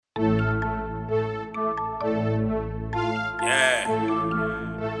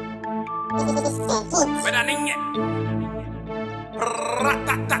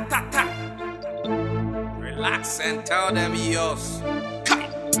Relax and tell them yours.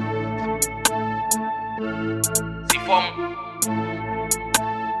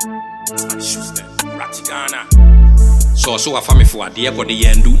 Schuster, Ratigana. So a family for a dear for the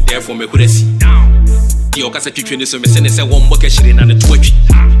end, therefore, me could see. The Ocasa Kitchen is a message, one book and a twitch.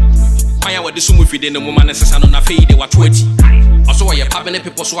 I would assume if you didn't woman as a son on a fade, they were 20. Also, I have having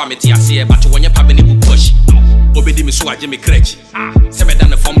people so I'm a TSA, but when you're having a push, obey me so I Jimmy Cretch. Send down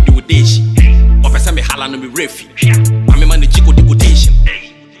the form do dish. Or person me Halland me refuge. I'm a man the chico deputation.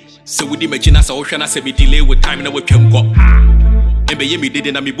 So we imagine us ocean as a delay with time and we can go. Maybe me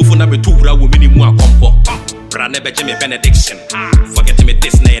didn't me before me 2 hours minimum compo. But I never Jimmy Benediction. Forget me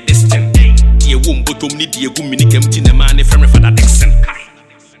this near distant. Dear womb, but only dear woman came to the man from for that Dickson.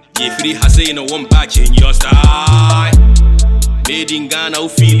 If he has say no one patch in your style. Made in Ghana,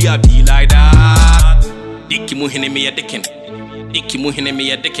 Ophelia be like that. Dicky Muhine me a Dickin. Dicky Muhine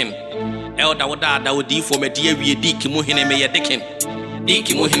me a Dickin. Elder would that would do for me, dear, we Dicky Muhine me a Dickin.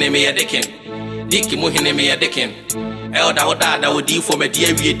 Dicky Muhine me a Dickin. Dicky Muhine me a Dickin. Elder would that would do for me,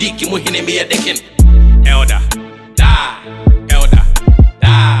 dear, we Dicky Muhine me a Dickin. Elder, da, Elder,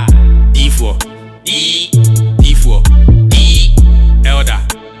 da, D4, D, D4, D, Elder,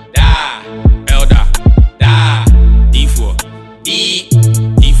 da, Elder, da, D4, D,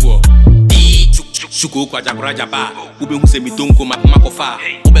 D4, D. Suko kwa jakuraja ba, ube huse mitonko makofa.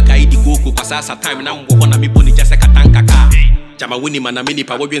 Ube kaidi koko kwa sasa time na mbo na miboni jase katanka ka. Jama wini mana mini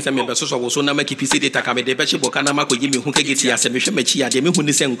pa wobien se membe so so na make pc data ka me de bechi boka na mako yimi hu kegeti ya se me hwe machi ya de me hu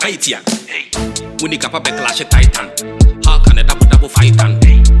ni se nkaitia. Wini kapa be clash titan. How can a double fightan?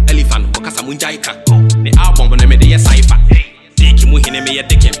 Elephant bokasa munjaika. The album na me de cipher. Dicky Muhine me a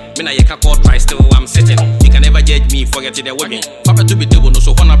Dickin. Me na yeka call try still I'm sitting. You can never judge me forget the women. Papa to be double no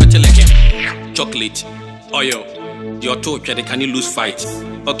so wanna bet like chocolate, oil, your torch they can you lose fight.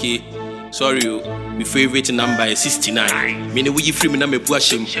 Okay, sorry you. My favorite number is 69. Meaning we free me na me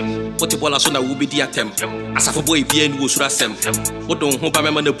push him. What the ball as soon as will be the attempt. As a boy be and was rasem. What don't hope I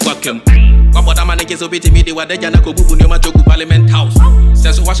remember the puck him. What man gets obey me they were the Janako Bubu near my Parliament House.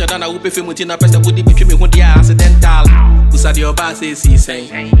 Says wash down I will be filming in a person would be me when they are accidental. Who said your boss is he saying?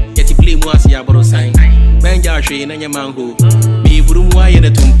 Yet he play more see about sign. Man Jarshi and your mango. Me Burumwa and a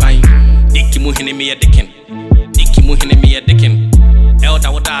tumpine. Dicky Muhine me a Dickin. Dicky Muhine me a Dickin.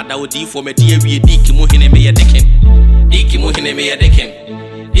 Elder would that would do for me, dear, we Dicky Muhine me a Dickin. Dicky Muhine me a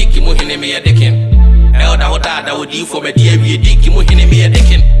Dickin. Dicky Muhine me a Dickin. Elder would that would do for me, dear, we Dicky Muhine me a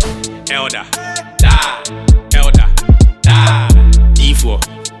Dickin. Elder, da, Elder, da, D4,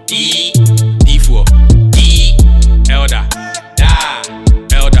 D, D4, D, Elder, da,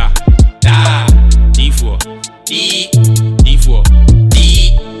 Elder, da, D4, D, D4, D.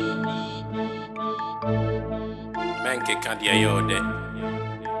 Manke can't hear you there.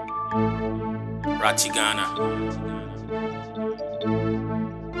 Ratigana.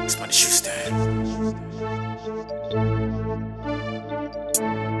 It's my Schuster.